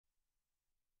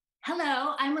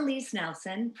Hello, I'm Alyse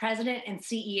Nelson, President and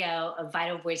CEO of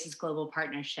Vital Voices Global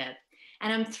Partnership.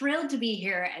 And I'm thrilled to be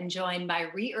here and joined by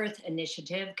Re-Earth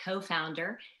Initiative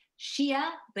co-founder Xiye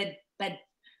but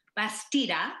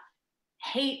Bastida.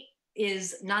 Hate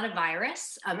is not a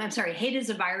virus. Hate is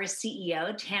a virus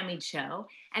CEO Tammy,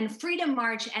 and Freedom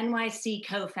March NYC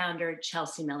co-founder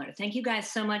Chelsea Miller. Thank you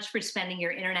guys so much for spending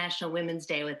your International Women's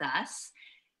Day with us.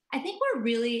 I think we're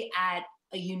really at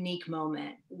a unique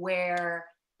moment where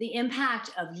the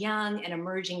impact of young and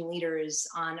emerging leaders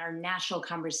on our national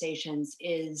conversations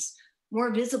is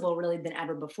more visible really than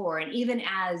ever before. And even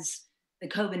as the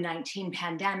COVID-19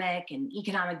 pandemic and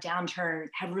economic downturn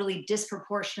have really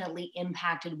disproportionately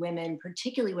impacted women,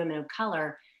 particularly women of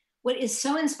color, what is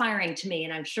so inspiring to me,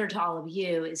 and I'm sure to all of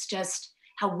you, is just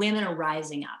how women are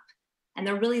rising up. And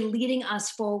they're really leading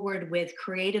us forward with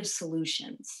creative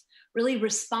solutions, really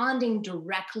responding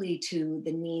directly to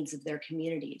the needs of their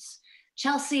communities.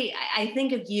 Chelsea, I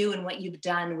think of you and what you've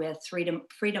done with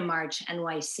Freedom March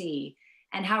NYC,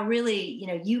 and how really,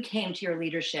 you came to your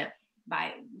leadership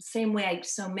by same way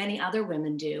so many other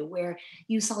women do, where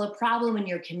you saw a problem in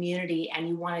your community and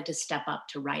you wanted to step up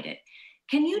to right it.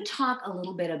 Can you talk a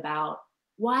little bit about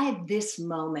why this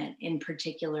moment in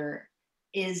particular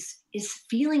is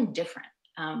feeling different,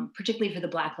 particularly for the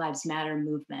Black Lives Matter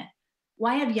movement?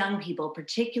 Why have young people,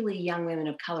 particularly young women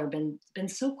of color, been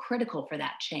so critical for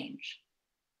that change?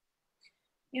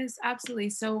 Yes, absolutely.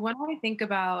 So when I think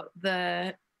about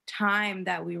the time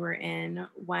that we were in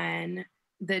when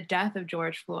the death of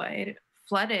George Floyd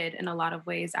flooded in a lot of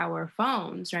ways our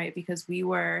phones, right? Because we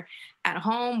were at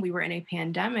home, we were in a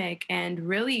pandemic, and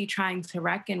really trying to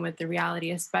reckon with the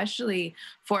reality, especially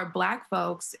for Black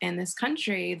folks in this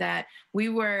country, that we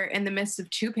were in the midst of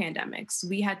two pandemics.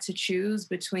 We had to choose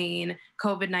between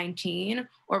COVID-19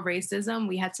 or racism.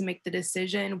 We had to make the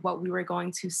decision what we were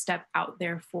going to step out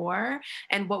there for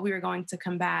and what we were going to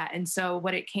combat. And so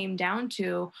what it came down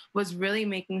to was really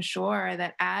making sure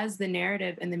that as the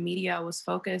narrative in the media was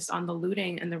focused on the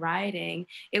looting and the rioting,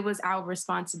 it was our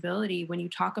responsibility when you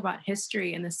talk about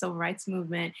history and the civil rights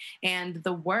movement and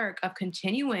the work of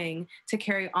continuing to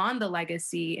carry on the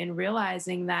legacy and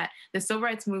realizing that the civil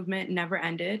rights movement never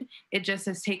ended. It just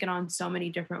has taken on so many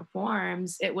different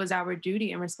forms. It was our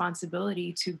duty and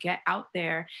responsibility to get out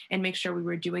there and make sure we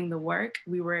were doing the work.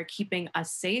 We were keeping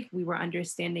us safe. We were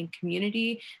understanding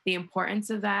community, the importance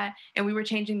of that, and we were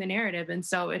changing the narrative. And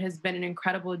so it has been an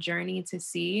incredible journey to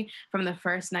see from the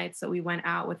first nights that we went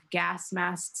out with gas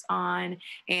masks on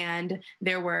and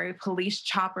there were police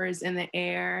choppers in the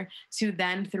air, to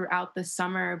then throughout the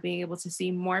summer being able to see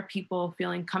more people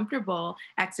feeling comfortable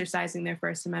exercising their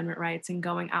First Amendment rights and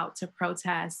going out to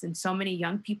protest, and so many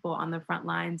young people on the front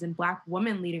lines and Black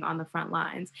women leading on the front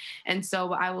lines. And so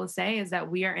what I will say is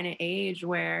that we are in an age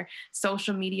where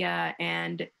social media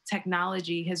and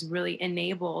technology has really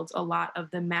enabled a lot of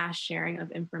the mass sharing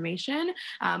of information.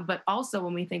 But also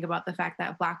when we think about the fact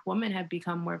that Black women have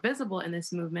become more visible in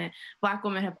this movement, Black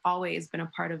women have always been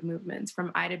a part of movements,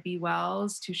 from Ida B.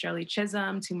 Wells to Shirley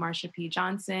Chisholm to Marsha P.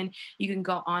 Johnson. You can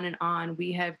go on and on.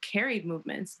 We have carried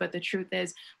movements, but the truth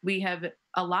is we have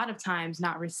a lot of times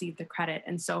not received the credit.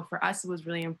 And so for us, it was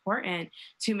really important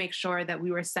to make sure that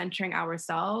we were centering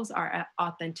ourselves, our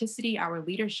authenticity, our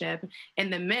leadership in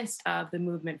the midst of the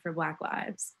movement for Black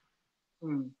lives.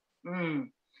 Mm, mm.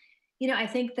 I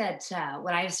think that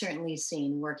what I've certainly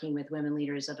seen working with women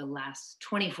leaders over the last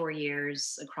 24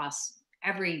 years across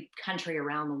every country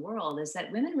around the world is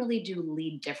that women really do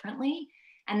lead differently.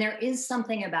 And there is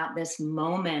something about this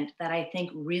moment that I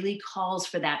think really calls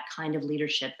for that kind of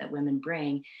leadership that women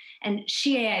bring. And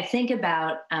Xiye, I think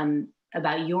about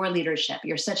your leadership.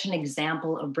 You're such an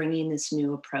example of bringing this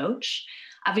new approach.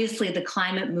 Obviously, the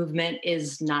climate movement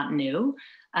is not new.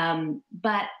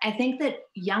 But I think that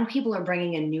young people are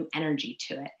bringing a new energy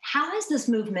to it. How has this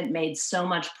movement made so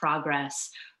much progress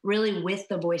really with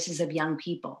the voices of young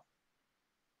people?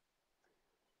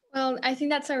 Well, I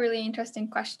think that's a really interesting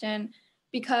question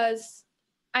because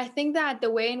I think that the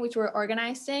way in which we're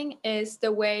organizing is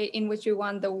the way in which we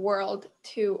want the world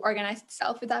to organize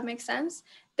itself, if that makes sense.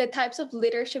 The types of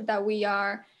leadership that we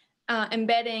are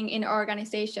embedding in our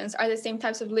organizations are the same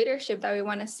types of leadership that we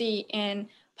want to see in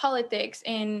politics,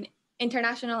 in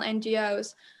international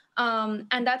NGOs.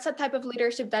 And that's a type of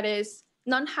leadership that is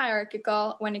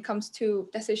non-hierarchical when it comes to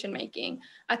decision making,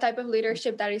 a type of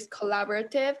leadership that is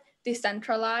collaborative,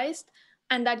 decentralized,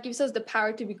 and that gives us the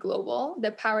power to be global,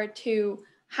 the power to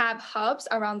have hubs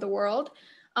around the world.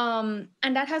 And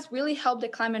that has really helped the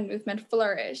climate movement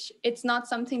flourish. It's not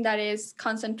something that is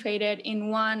concentrated in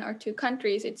one or two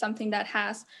countries. It's something that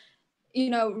has,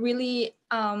 really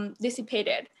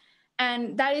dissipated.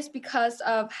 And that is because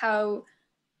of how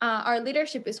our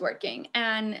leadership is working.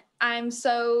 And I'm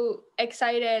so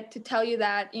excited to tell you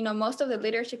that, most of the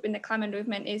leadership in the climate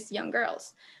movement is young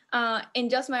girls. In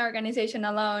just my organization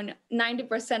alone,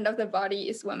 90% of the body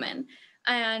is women.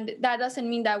 And that doesn't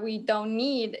mean that we don't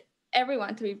need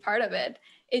everyone to be part of it.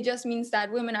 It just means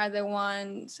that women are the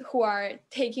ones who are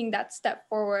taking that step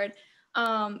forward,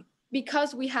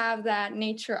 because we have that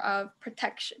nature of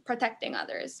protecting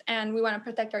others, and we want to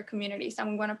protect our communities, and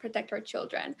we want to protect our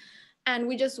children. And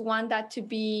we just want that to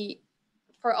be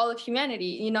for all of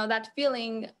humanity, that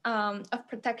feeling of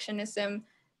protectionism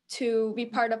to be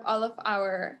part of all of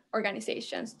our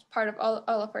organizations, part of all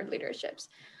of our leaderships.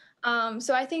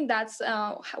 So I think that's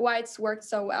why it's worked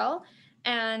so well.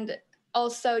 And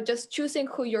also just choosing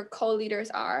who your co-leaders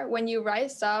are. When you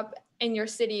rise up in your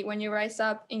city, when you rise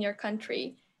up in your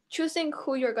country, choosing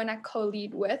who you're going to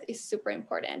co-lead with is super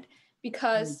important,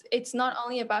 because it's not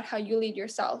only about how you lead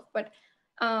yourself, but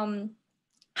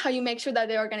how you make sure that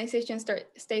the organization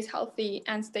stays healthy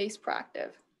and stays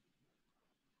proactive.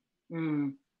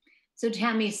 So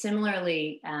Tammy,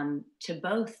 similarly to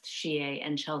both Xiye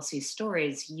and Chelsea's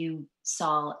stories, you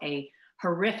saw a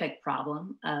horrific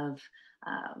problem of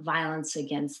violence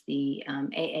against the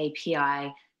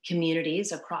AAPI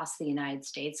communities across the United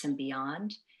States and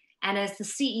beyond. And as the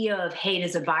CEO of Hate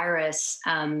is a Virus,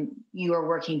 you are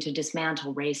working to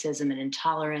dismantle racism and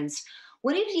intolerance.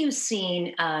 What have you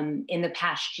seen in the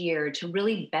past year to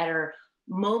really better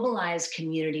mobilize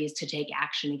communities to take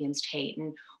action against hate?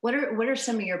 And what are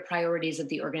some of your priorities of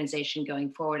the organization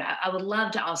going forward? I would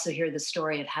love to also hear the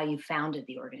story of how you founded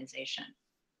the organization.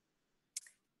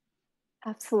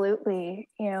 Absolutely.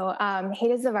 Hate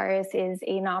is a Virus is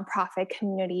a nonprofit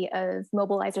community of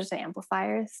mobilizers and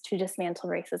amplifiers to dismantle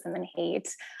racism and hate.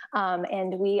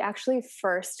 And we actually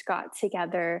first got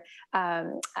together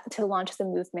to launch the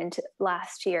movement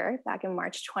last year, back in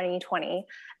March 2020.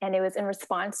 And it was in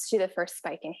response to the first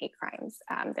spike in hate crimes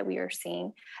that we were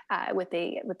seeing with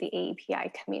the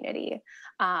AAPI community.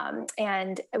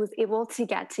 And I was able to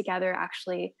get together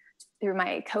actually through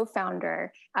my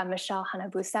co-founder, Michelle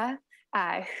Hanabusa,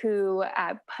 who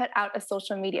put out a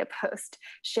social media post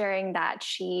sharing that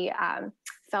she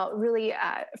felt really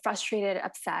frustrated,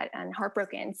 upset, and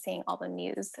heartbroken seeing all the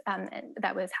news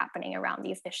that was happening around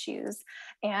these issues.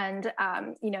 And,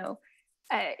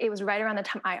 it was right around the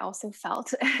time I also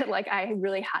felt like I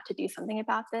really had to do something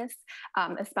about this,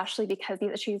 especially because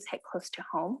these issues hit close to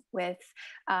home with,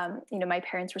 my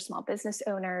parents were small business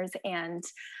owners, and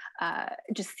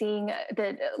just seeing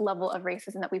the level of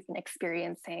racism that we've been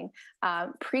experiencing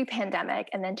pre-pandemic,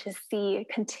 and then to see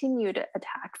continued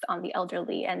attacks on the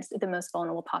elderly and the most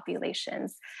vulnerable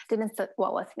populations didn't sit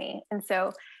well with me. And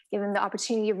so given the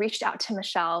opportunity, reached out to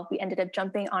Michelle. We ended up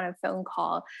jumping on a phone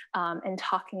call and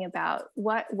talking about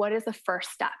what is the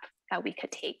first step that we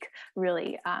could take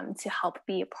really to help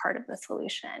be a part of the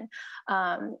solution.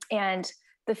 And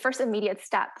the first immediate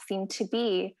step seemed to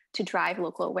be to drive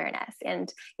local awareness.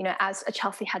 And, as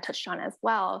Chelsea had touched on as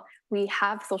well, we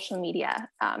have social media,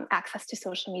 access to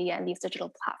social media and these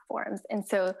digital platforms. And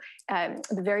so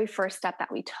the very first step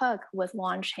that we took was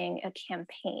launching a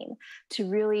campaign to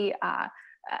really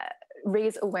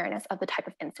raise awareness of the type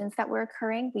of incidents that were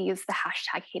occurring. We used the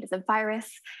hashtag Hate is a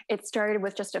Virus. It started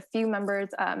with just a few members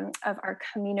of our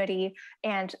community,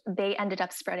 and they ended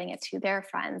up spreading it to their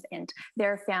friends and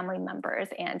their family members.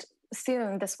 And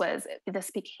soon this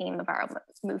became a viral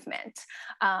movement.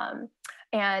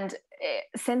 And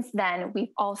since then,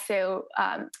 we've also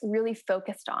really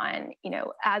focused on,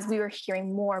 as we were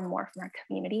hearing more and more from our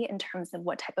community in terms of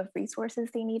what type of resources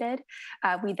they needed,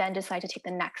 we then decided to take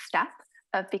the next step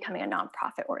of becoming a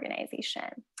nonprofit organization.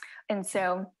 And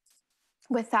so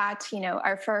with that,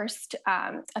 our first,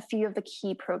 a few of the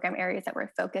key program areas that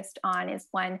we're focused on is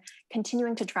one,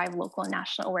 continuing to drive local and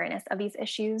national awareness of these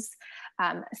issues.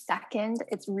 Second,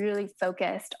 it's really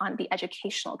focused on the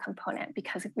educational component,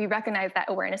 because we recognize that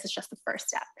awareness is just the first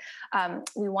step.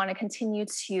 We want to continue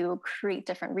to create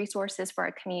different resources for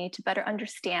our community to better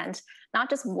understand not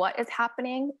just what is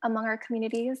happening among our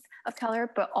communities of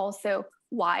color, but also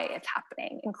why it's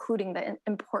happening, including the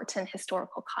important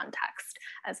historical context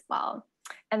as well.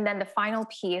 And then the final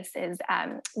piece is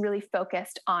really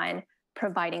focused on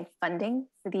providing funding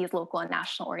for these local and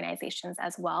national organizations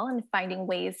as well, and finding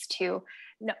ways to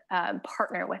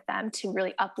partner with them to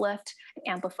really uplift and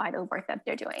amplify the work that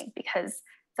they're doing. Because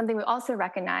something we also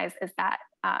recognize is that,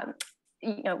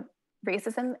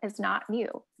 racism is not new.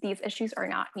 These issues are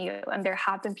not new. And there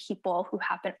have been people who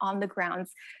have been on the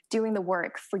grounds doing the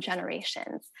work for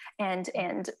generations. And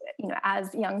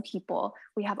as young people,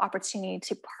 we have opportunity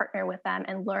to partner with them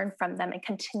and learn from them and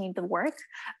continue the work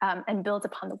and build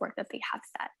upon the work that they have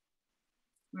set.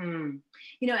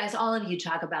 As all of you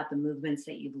talk about the movements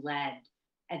that you've led,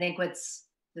 I think what's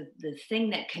the thing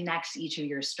that connects each of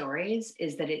your stories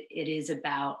is that it is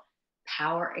about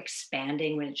power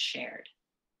expanding when it's shared.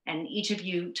 And each of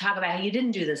you talk about how you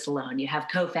didn't do this alone. You have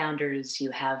co-founders,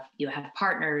 you have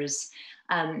partners.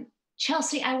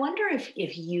 Chelsea, I wonder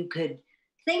if you could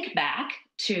think back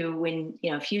to when,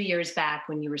 a few years back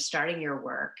when you were starting your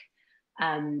work,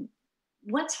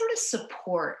 what sort of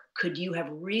support could you have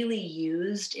really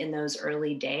used in those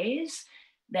early days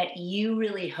that you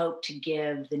really hope to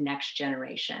give the next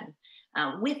generation?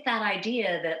 With that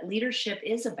idea that leadership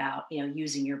is about,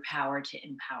 using your power to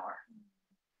empower.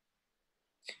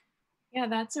 Yeah,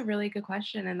 that's a really good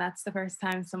question. And that's the first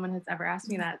time someone has ever asked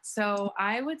me that. So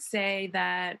I would say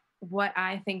that what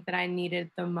I think that I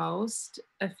needed the most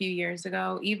a few years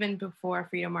ago, even before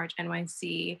Freedom March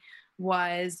NYC,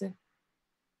 was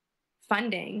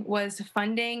funding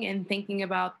and thinking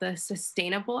about the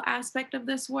sustainable aspect of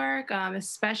this work,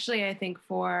 especially I think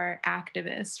for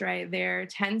activists, right? There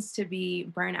tends to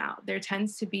be burnout. There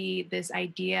tends to be this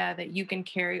idea that you can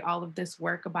carry all of this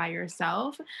work by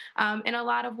yourself in a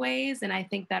lot of ways. And I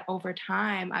think that over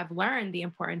time, I've learned the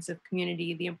importance of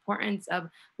community, the importance of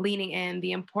leaning in,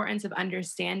 the importance of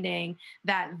understanding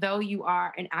that though you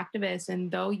are an activist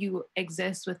and though you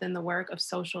exist within the work of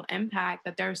social impact,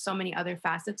 that there are so many other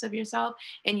facets of yourself.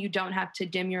 And you don't have to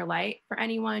dim your light for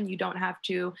anyone. You don't have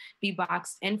to be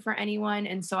boxed in for anyone.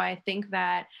 And so I think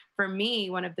that for me,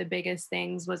 one of the biggest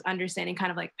things was understanding kind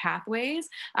of like pathways.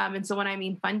 And so when I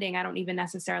mean funding, I don't even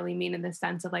necessarily mean in the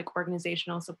sense of like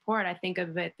organizational support. I think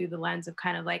of it through the lens of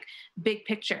kind of like big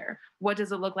picture. What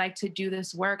does it look like to do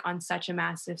this work on such a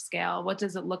massive scale? What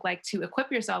does it look like to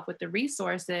equip yourself with the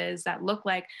resources that look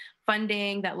like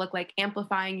funding, that look like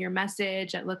amplifying your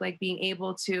message, that look like being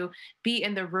able to be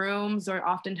in the rooms or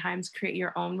oftentimes create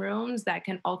your own rooms that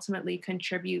can ultimately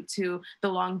contribute to the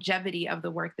longevity of the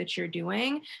work that you're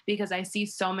doing? Because I see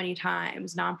so many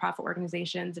times nonprofit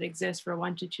organizations that exist for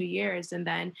 1 to 2 years and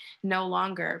then no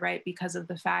longer, right? Because of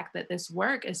the fact that this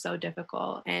work is so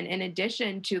difficult. And in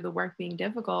addition to the work being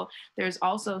difficult, there's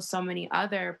also so many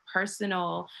other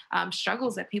personal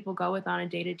struggles that people go with on a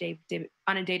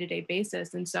day-to-day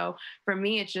basis. And so for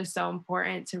me, it's just so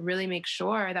important to really make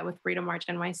sure that with Freedom March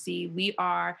NYC, we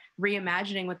are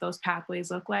reimagining what those pathways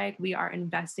look like. We are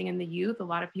investing in the youth. A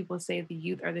lot of people say the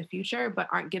youth are the future, but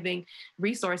aren't giving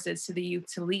resources to the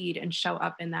youth to lead and show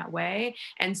up in that way.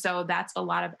 And so that's a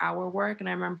lot of our work. And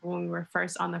I remember when we were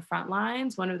first on the front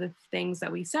lines, one of the things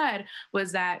that we said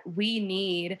was that we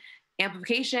need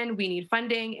amplification, we need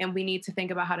funding, and we need to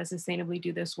think about how to sustainably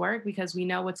do this work because we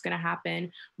know what's going to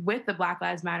happen with the Black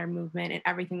Lives Matter movement and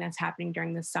everything that's happening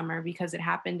during this summer, because it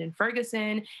happened in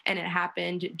Ferguson and it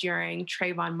happened during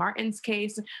Trayvon Martin's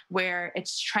case, where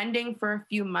it's trending for a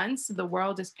few months. The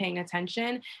world is paying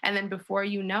attention. And then before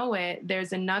you know it,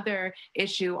 there's another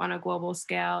issue on a global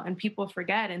scale, and people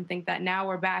forget and think that now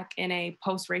we're back in a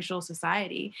post-racial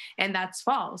society. And that's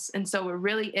false. And so it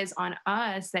really is on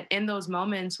us that in those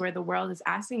moments where the world is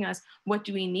asking us, what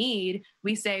do we need?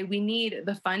 We say we need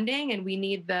the funding and we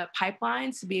need the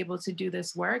pipelines to be able to do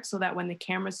this work so that when the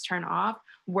cameras turn off,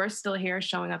 we're still here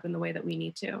showing up in the way that we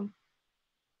need to.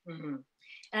 Mm-hmm.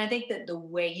 And I think that the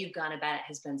way you've gone about it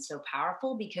has been so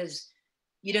powerful because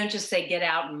you don't just say, get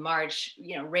out and march,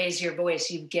 raise your voice.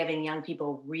 You've given young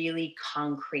people really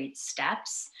concrete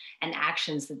steps and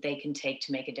actions that they can take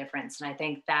to make a difference. And I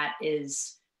think that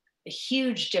is a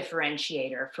huge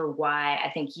differentiator for why I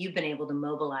think you've been able to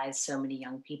mobilize so many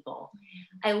young people.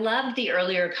 I loved the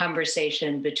earlier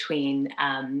conversation between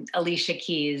Alicia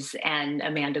Keys and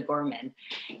Amanda Gorman.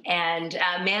 And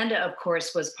Amanda, of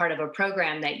course, was part of a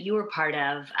program that you were part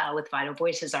of with Vital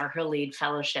Voices, her lead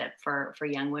fellowship for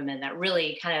young women that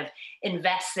really kind of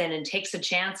invests in and takes a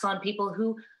chance on people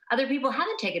who other people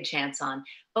haven't taken a chance on.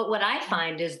 But what I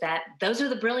find is that those are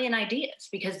the brilliant ideas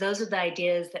because those are the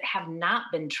ideas that have not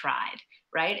been tried,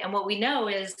 right? And what we know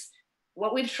is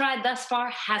what we've tried thus far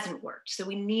hasn't worked. So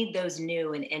we need those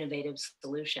new and innovative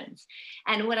solutions.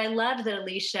 And what I loved that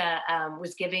Alicia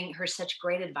was giving her such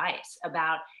great advice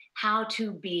about how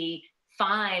to be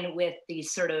fine with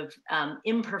these sort of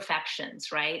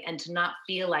imperfections, right? And to not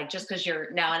feel like just because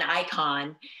you're now an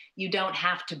icon, you don't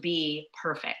have to be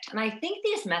perfect. And I think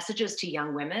these messages to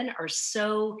young women are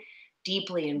so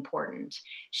deeply important.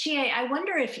 Xiye, I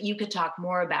wonder if you could talk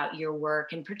more about your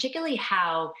work and particularly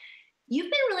how You've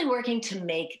been really working to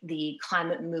make the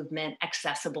climate movement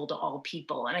accessible to all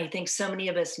people. And I think so many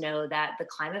of us know that the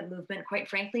climate movement, quite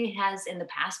frankly, has in the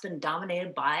past been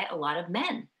dominated by a lot of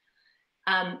men.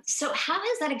 So, how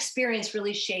has that experience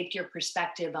really shaped your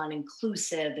perspective on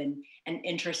inclusive and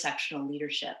intersectional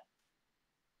leadership?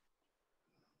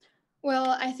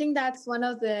 Well, I think that's one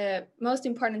of the most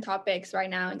important topics right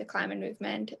now in the climate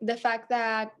movement. The fact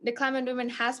that the climate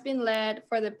movement has been led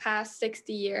for the past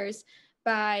 60 years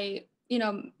by,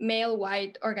 male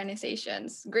white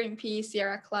organizations, Greenpeace,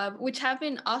 Sierra Club, which have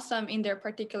been awesome in their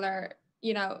particular,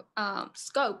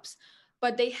 scopes,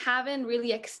 but they haven't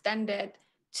really extended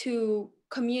to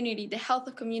community, the health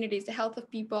of communities, the health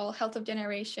of people, health of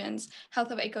generations,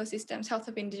 health of ecosystems, health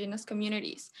of indigenous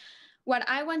communities. What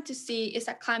I want to see is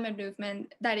a climate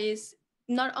movement that is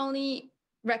not only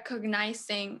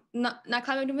recognizing, not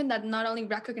climate movement that not only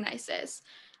recognizes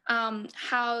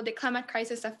how the climate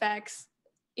crisis affects,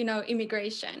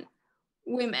 immigration,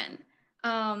 women,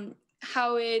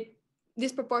 how it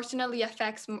disproportionately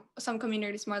affects some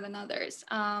communities more than others,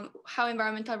 how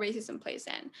environmental racism plays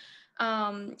in,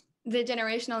 the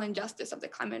generational injustice of the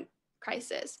climate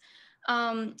crisis.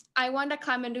 I want a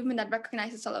climate movement that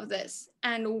recognizes all of this.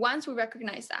 And once we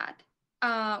recognize that,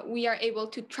 we are able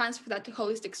to transfer that to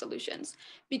holistic solutions.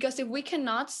 Because if we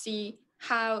cannot see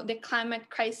how the climate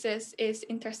crisis is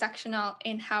intersectional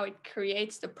in how it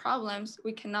creates the problems,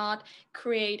 we cannot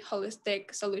create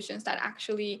holistic solutions that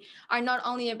actually are not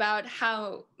only about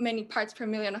how many parts per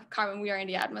million of carbon we are in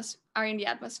the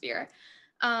atmosphere,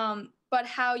 but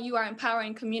how you are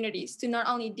empowering communities to not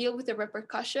only deal with the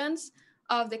repercussions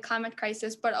of the climate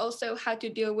crisis, but also how to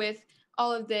deal with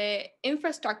all of the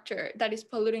infrastructure that is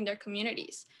polluting their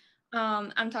communities.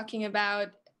 I'm talking about,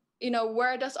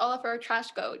 where does all of our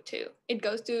trash go to? It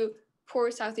goes to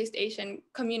poor Southeast Asian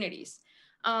communities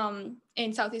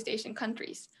in Southeast Asian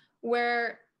countries.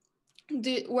 Where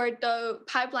the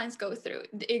pipelines go through,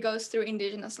 it goes through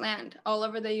indigenous land all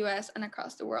over the US and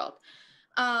across the world.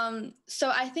 So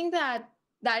I think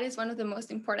that is one of the most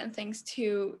important things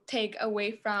to take away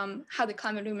from how the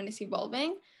climate movement is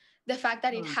evolving. The fact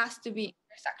that it has to be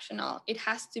intersectional, it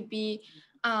has to be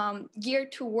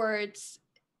geared towards,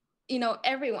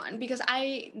 everyone,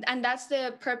 and that's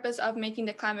the purpose of making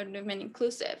the climate movement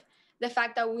inclusive. The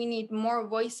fact that we need more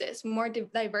voices, more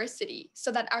diversity,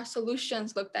 so that our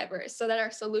solutions look diverse, so that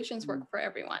our solutions work for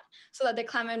everyone, so that the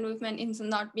climate movement is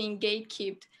not being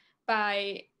gatekept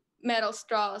by metal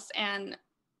straws and,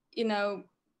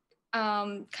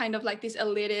 kind of like this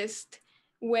elitist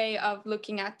way of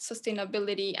looking at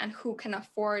sustainability and who can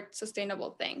afford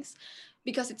sustainable things.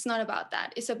 Because it's not about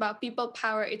that. It's about people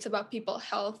power. It's about people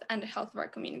health and the health of our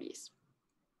communities.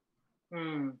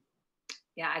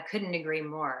 Yeah, I couldn't agree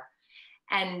more.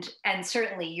 And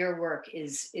certainly your work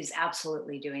is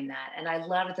absolutely doing that. And I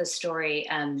love the story,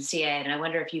 Xiye, and I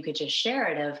wonder if you could just share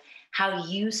it of how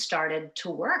you started to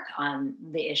work on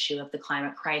the issue of the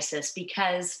climate crisis,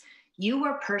 because you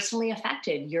were personally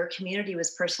affected. Your community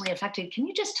was personally affected. Can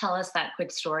you just tell us that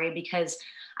quick story? Because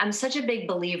I'm such a big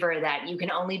believer that you can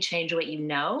only change what you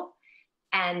know,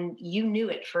 and you knew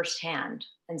it firsthand.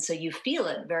 And so you feel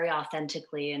it very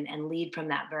authentically and lead from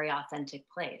that very authentic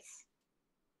place.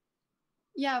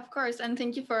 Yeah, of course. And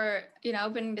thank you for,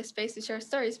 opening the space to share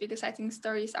stories, because I think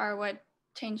stories are what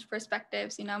change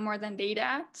perspectives, more than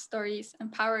data. Stories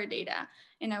empower data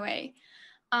in a way.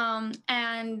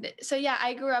 And so, yeah,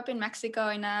 I grew up in Mexico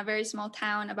in a very small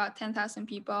town, about 10,000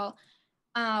 people,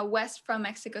 west from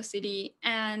Mexico City.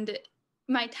 And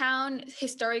my town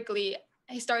historically,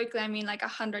 I mean like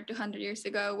 100 to 100 years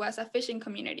ago, was a fishing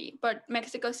community. But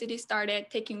Mexico City started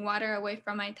taking water away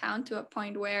from my town to a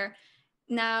point where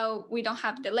now we don't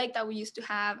have the lake that we used to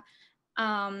have.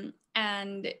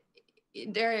 And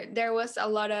there was a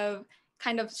lot of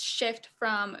kind of shift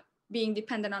from being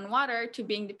dependent on water to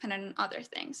being dependent on other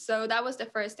things. So that was the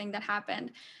first thing that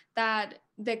happened, that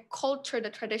the culture, the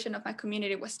tradition of my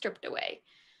community was stripped away.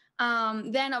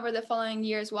 Then over the following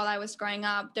years, while I was growing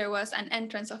up, there was an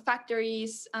entrance of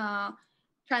factories,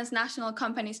 transnational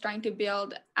companies trying to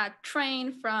build a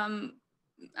train from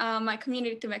my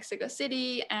community to Mexico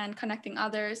City and connecting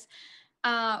others,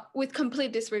 with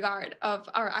complete disregard of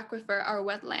our aquifer, our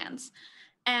wetlands.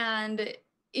 And,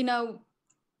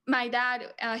 my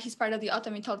dad, he's part of the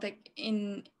Otomi Toltec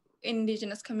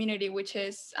indigenous community, which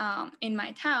is in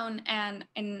my town and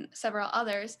in several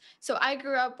others. So I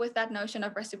grew up with that notion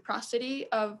of reciprocity,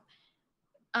 of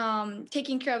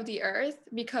taking care of the earth,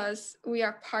 because we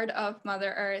are part of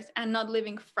Mother Earth and not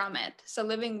living from it. So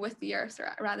living with the earth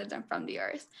rather than from the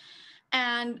earth.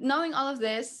 And knowing all of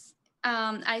this,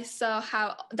 I saw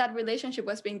how that relationship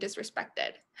was being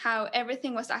disrespected, how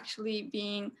everything was actually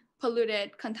being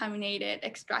polluted, contaminated,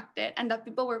 extracted, and that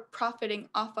people were profiting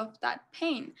off of that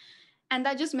pain. And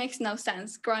that just makes no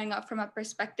sense growing up from a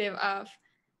perspective of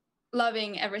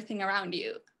loving everything around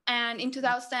you. And in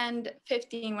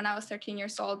 2015, when I was 13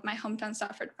 years old, my hometown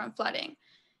suffered from flooding.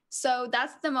 So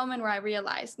that's the moment where I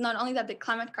realized not only that the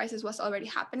climate crisis was already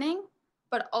happening,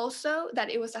 but also that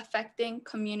it was affecting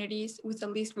communities with the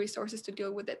least resources to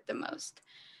deal with it the most.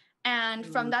 And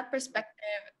from that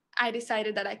perspective, I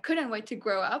decided that I couldn't wait to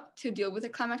grow up to deal with the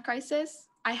climate crisis.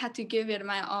 I had to give it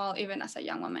my all, even as a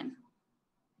young woman.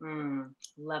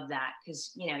 Love that,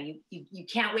 because you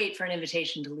can't wait for an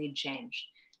invitation to lead change,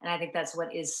 and I think that's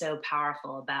what is so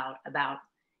powerful about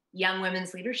young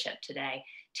women's leadership today.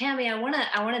 Tammy, I want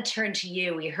to turn to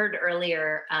you. We heard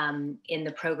earlier in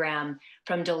the program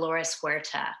from Dolores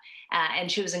Huerta,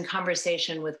 and she was in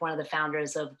conversation with one of the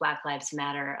founders of Black Lives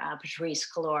Matter, Patrice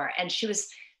Calor, and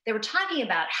they were talking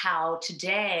about how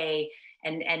today,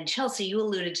 and Chelsea, you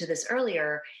alluded to this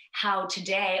earlier, how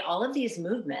today all of these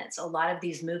movements, a lot of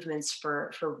these movements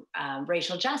for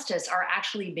racial justice are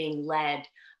actually being led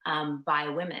by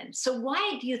women. So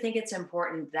why do you think it's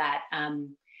important that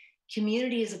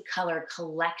communities of color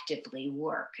collectively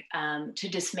work to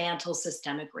dismantle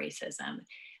systemic racism?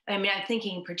 I mean, I'm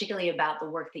thinking particularly about the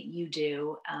work that you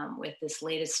do with this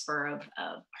latest spur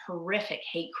of horrific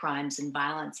hate crimes and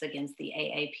violence against the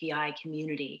AAPI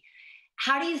community.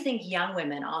 How do you think young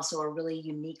women also are really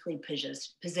uniquely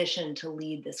positioned to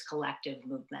lead this collective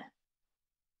movement?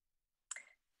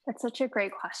 That's such a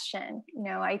great question.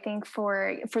 I think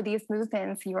for these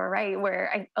movements, you are right,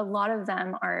 where a lot of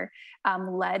them are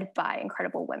led by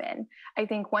incredible women. I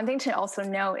think one thing to also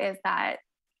know is that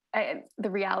the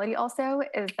reality also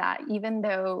is that even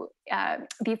though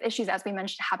these issues, as we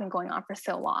mentioned, have been going on for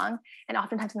so long, and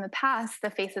oftentimes in the past, the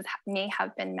faces may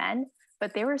have been men,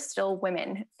 but there were still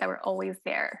women that were always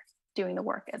there doing the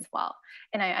work as well.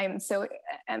 And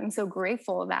I'm so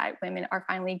grateful that women are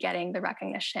finally getting the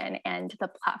recognition and the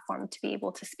platform to be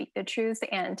able to speak the truth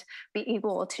and be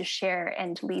able to share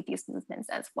and lead these movements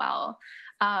as well.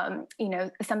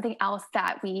 Something else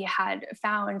that we had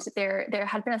found, there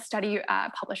had been a study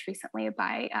published recently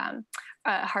by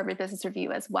Harvard Business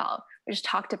Review as well, which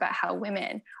talked about how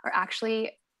women are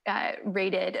actually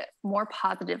rated more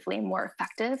positively, more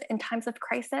effective in times of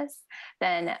crisis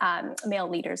than male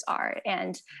leaders are.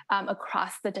 And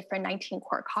across the different 19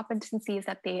 core competencies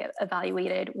that they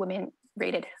evaluated, women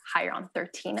rated higher on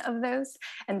 13 of those.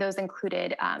 And those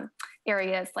included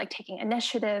areas like taking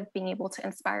initiative, being able to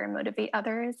inspire and motivate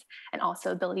others, and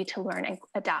also ability to learn and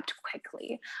adapt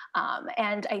quickly.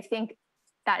 And I think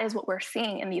that is what we're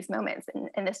seeing in these moments,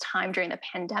 in this time during the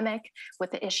pandemic,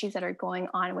 with the issues that are going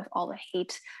on with all the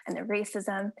hate and the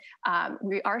racism.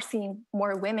 We are seeing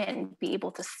more women be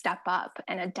able to step up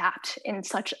and adapt in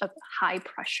such a high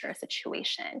pressure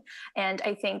situation. And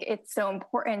I think it's so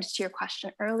important, to your question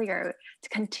earlier, to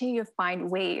continue to find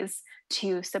ways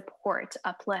to support,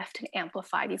 uplift, and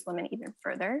amplify these women even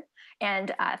further.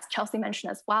 And as Chelsea mentioned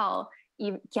as well,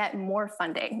 get more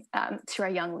funding to our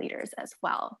young leaders as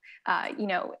well.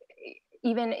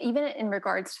 Even in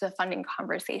regards to the funding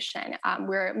conversation,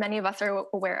 where many of us are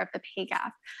aware of the pay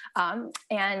gap,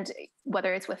 and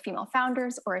whether it's with female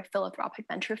founders or philanthropic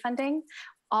venture funding,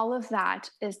 all of that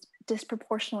is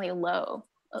disproportionately low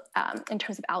in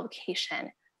terms of allocation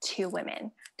to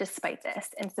women despite this.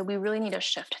 And so we really need to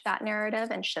shift that narrative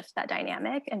and shift that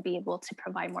dynamic and be able to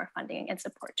provide more funding and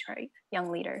support to our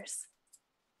young leaders.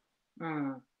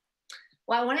 Well,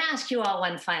 I want to ask you all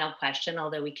one final question,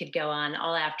 although we could go on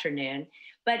all afternoon.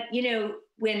 But,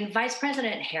 when Vice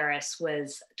President Harris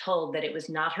was told that it was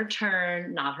not her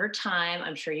turn, not her time,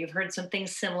 I'm sure you've heard something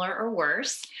similar or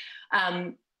worse,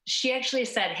 she actually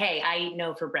said, "Hey, I eat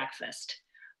no for breakfast,"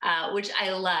 which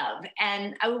I love.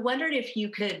 And I wondered if you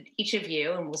could, each of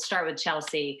you, and we'll start with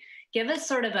Chelsea, give us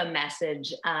sort of a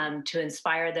message to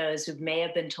inspire those who may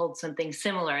have been told something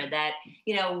similar, that,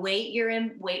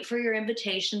 wait for your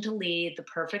invitation to lead. The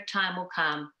perfect time will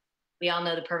come. We all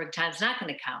know the perfect time's not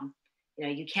going to come.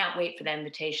 You can't wait for that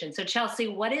invitation. So Chelsea,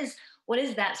 what is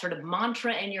that sort of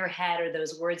mantra in your head, or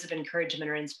those words of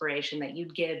encouragement or inspiration that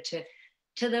you'd give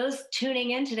to those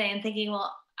tuning in today and thinking,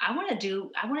 well, I want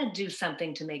to do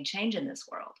something to make change in this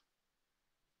world?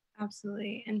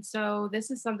 Absolutely. And so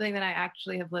this is something that I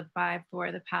actually have lived by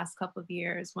for the past couple of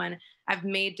years, when I've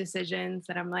made decisions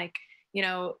that I'm like,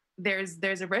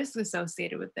 there's a risk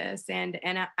associated with this, and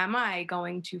am I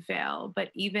going to fail? But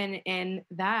even in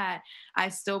that, I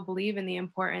still believe in the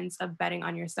importance of betting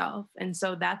on yourself. And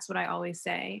so that's what I always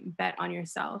say, bet on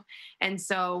yourself. And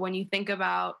so when you think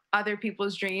about other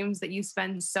people's dreams that you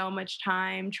spend so much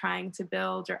time trying to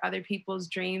build, or other people's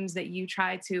dreams that you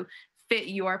try to fit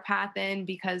your path in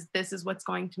because this is what's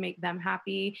going to make them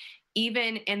happy,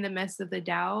 even in the midst of the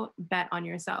doubt, bet on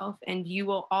yourself. And you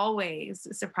will always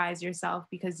surprise yourself,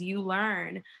 because you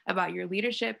learn about your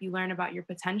leadership, you learn about your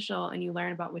potential, and you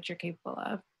learn about what you're capable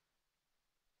of.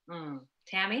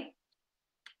 Tammy,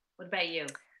 what about you?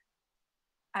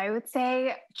 I would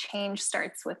say change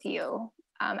starts with you.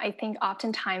 I think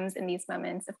oftentimes in these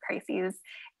moments of crises,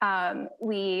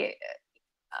 we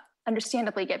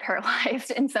understandably get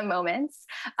paralyzed in some moments,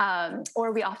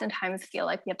 or we oftentimes feel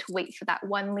like we have to wait for that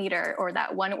one leader or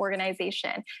that one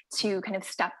organization to kind of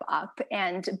step up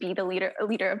and be the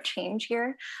leader of change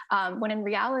here, when in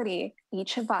reality,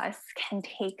 each of us can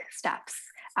take steps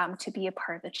to be a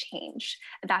part of the change.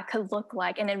 That could look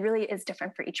like, and it really is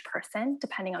different for each person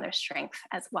depending on their strength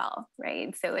as well,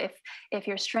 right? So if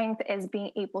your strength is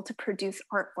being able to produce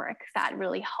artwork that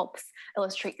really helps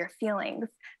illustrate your feelings,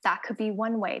 that could be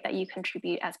one way that you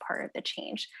contribute as part of the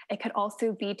change. It could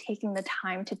also be taking the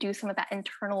time to do some of that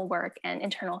internal work and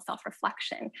internal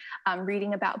self-reflection,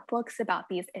 reading about books about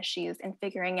these issues and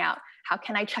figuring out how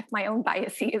can I check my own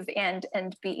biases and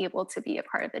be able to be a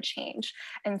part of the change.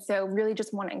 And so really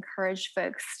just want to encourage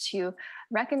folks to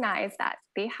recognize that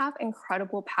they have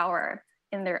incredible power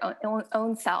in their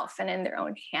own self and in their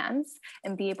own hands,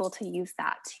 and be able to use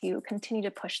that to continue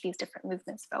to push these different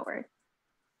movements forward.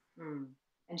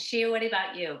 And Xiye, what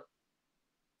about you?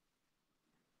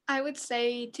 I would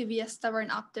say to be a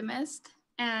stubborn optimist,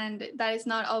 and that is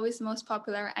not always the most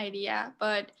popular idea,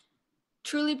 but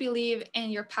truly believe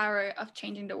in your power of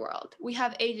changing the world. We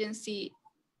have agency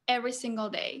every single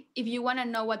day. If you want to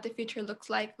know what the future looks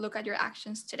like, look at your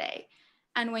actions today.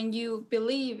 And when you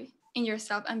believe in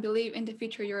yourself and believe in the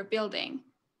future you're building,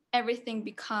 everything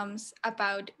becomes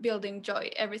about building joy.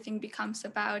 Everything becomes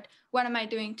about what am I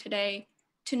doing today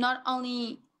to not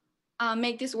only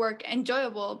make this work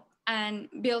enjoyable and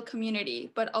build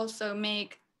community, but also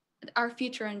make our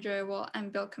future enjoyable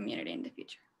and build community in the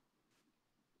future.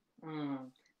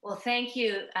 Well, thank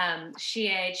you,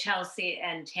 Xiye, Chelsea,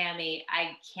 and Tammy.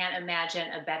 I can't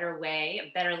imagine a better way,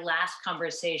 a better last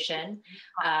conversation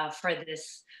for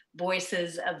this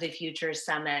Voices of the Future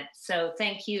Summit. So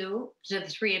thank you to the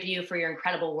three of you for your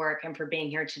incredible work and for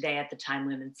being here today at the Time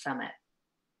Women's Summit.